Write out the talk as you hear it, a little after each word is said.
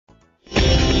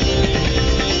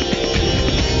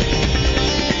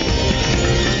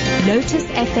Lotus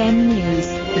FM News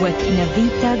with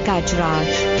Navita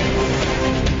Gajraj.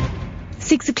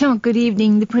 6 o'clock, good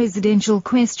evening. The presidential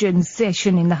question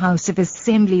session in the House of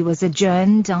Assembly was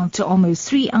adjourned after almost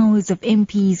 3 hours of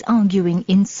MPs arguing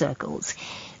in circles.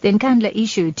 The Nkandla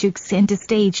issue took centre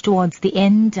stage towards the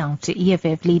end after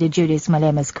EFF leader Julius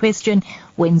Malema's question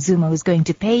when Zuma was going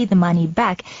to pay the money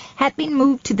back had been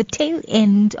moved to the tail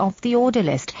end of the order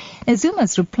list. Now,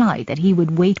 Zuma's reply that he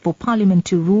would wait for Parliament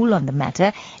to rule on the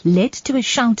matter led to a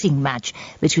shouting match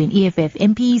between EFF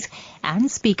MPs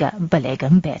and Speaker Baleka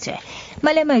Mbete.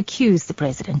 Malema accused the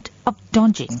President of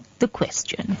dodging the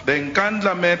question. The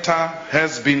Nkandla matter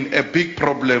has been a big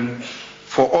problem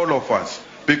for all of us,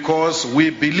 because we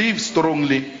believe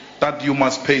strongly that you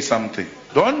must pay something.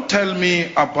 Don't tell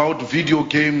me about video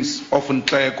games of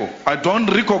Ntleko. I don't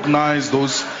recognize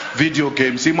those video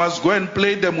games. He must go and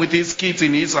play them with his kids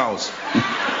in his house.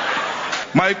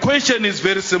 My question is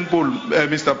very simple,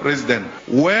 Mr. President.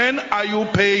 When are you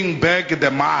paying back the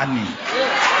money?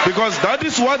 Because that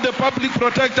is what the public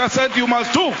protector said you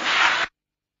must do.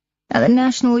 The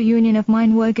National Union of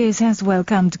Mine Workers has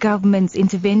welcomed government's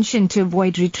intervention to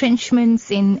avoid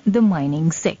retrenchments in the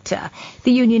mining sector.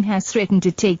 The union has threatened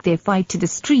to take their fight to the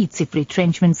streets if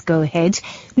retrenchments go ahead.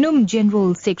 NUM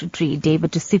General Secretary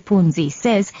David Sipunzi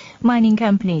says mining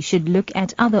companies should look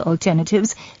at other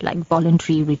alternatives like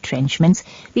voluntary retrenchments.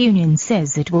 The union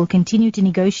says it will continue to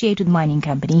negotiate with mining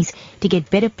companies to get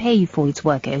better pay for its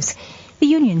workers. The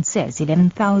union says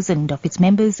 11,000 of its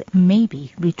members may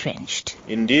be retrenched.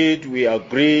 Indeed, we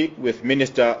agree with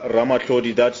Minister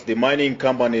Ramatlodi that the mining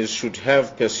companies should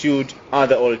have pursued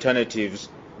other alternatives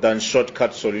than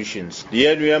shortcut solutions.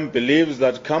 The NUM believes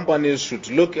that companies should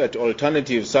look at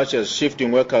alternatives such as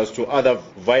shifting workers to other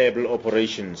viable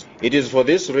operations. It is for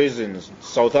this reason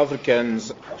South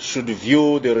Africans should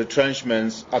view the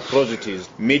retrenchments atrocities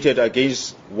meted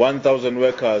against 1,000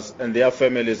 workers and their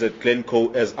families at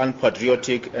Glencoe as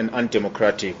unpatriotic and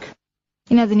undemocratic.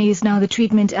 In other news now, the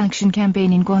Treatment Action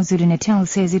Campaign in KwaZulu-Natal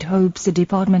says it hopes the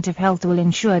Department of Health will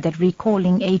ensure that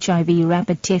recalling HIV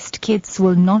rapid test kits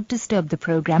will not disturb the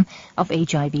program of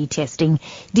HIV testing.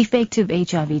 Defective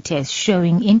HIV tests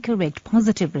showing incorrect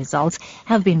positive results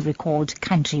have been recalled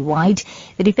countrywide.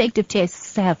 The defective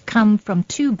tests have come from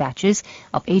 2 batches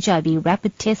of HIV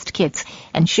rapid test kits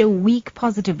and show weak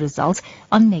positive results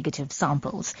on negative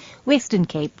samples. Western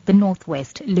Cape, the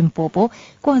Northwest, Limpopo,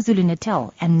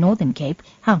 KwaZulu-Natal and Northern Cape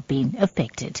have been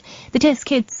affected. The test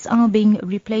kits are being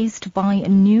replaced by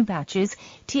new batches.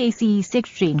 TAC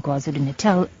Secretary in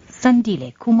KwaZulu-Natal,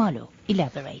 Sandile Kumalo,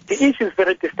 elaborates. The issue is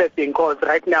very disturbing because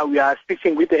right now we are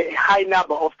speaking with a high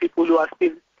number of people who are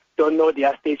still don't know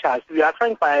their status. We are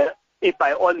trying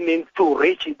by all means to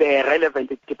reach the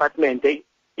relevant department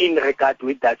in regard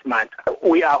with that matter.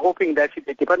 We are hoping that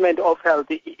the Department of Health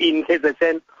in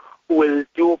KZN will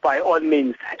do by all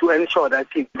means to ensure that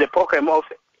the program of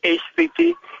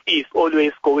HCT is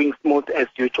always going smooth as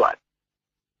usual.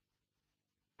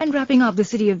 And wrapping up, the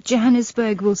city of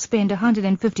Johannesburg will spend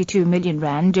 152 million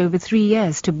rand over 3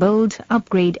 years to build,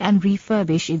 upgrade and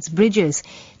refurbish its bridges.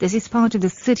 This is part of the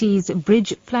city's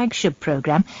bridge flagship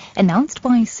program announced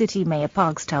by City Mayor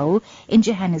Parks Tau in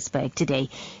Johannesburg today.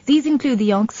 These include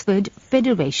the Oxford,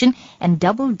 Federation and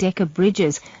double-decker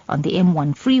bridges on the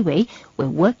M1 freeway, where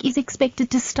work is expected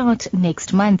to start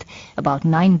next month. About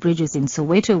 9 bridges in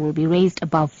Soweto will be raised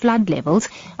above flood levels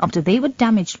after they were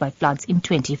damaged by floods in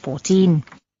 2014.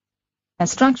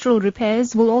 Structural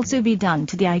repairs will also be done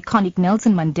to the iconic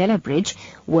Nelson Mandela Bridge.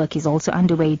 Work is also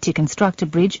underway to construct a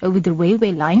bridge over the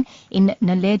railway line in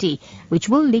Naledi, which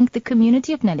will link the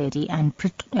community of Naledi and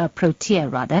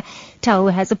Protea. Tau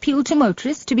has appealed to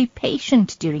motorists to be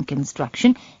patient during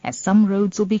construction, as some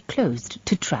roads will be closed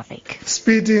to traffic.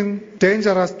 Speeding,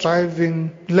 dangerous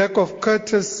driving, lack of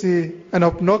courtesy and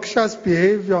obnoxious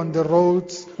behavior on the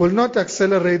roads will not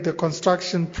accelerate the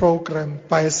construction program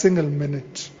by a single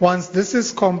minute. Once this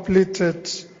is completed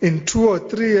in 2 or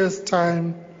 3 years'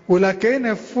 time, we'll again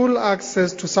have full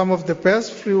access to some of the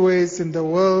best freeways in the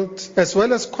world, as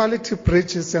well as quality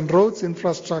bridges and roads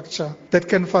infrastructure that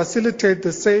can facilitate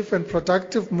the safe and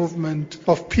productive movement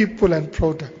of people and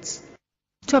products.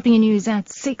 Topping in news at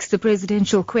 6, the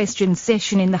presidential question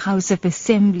session in the House of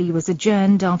Assembly was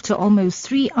adjourned after almost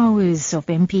 3 hours of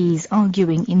MPs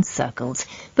arguing in circles.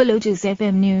 For Lotus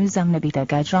FM News, I'm Navita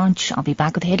Gajraj. I'll be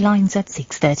back with headlines at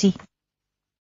 6:30.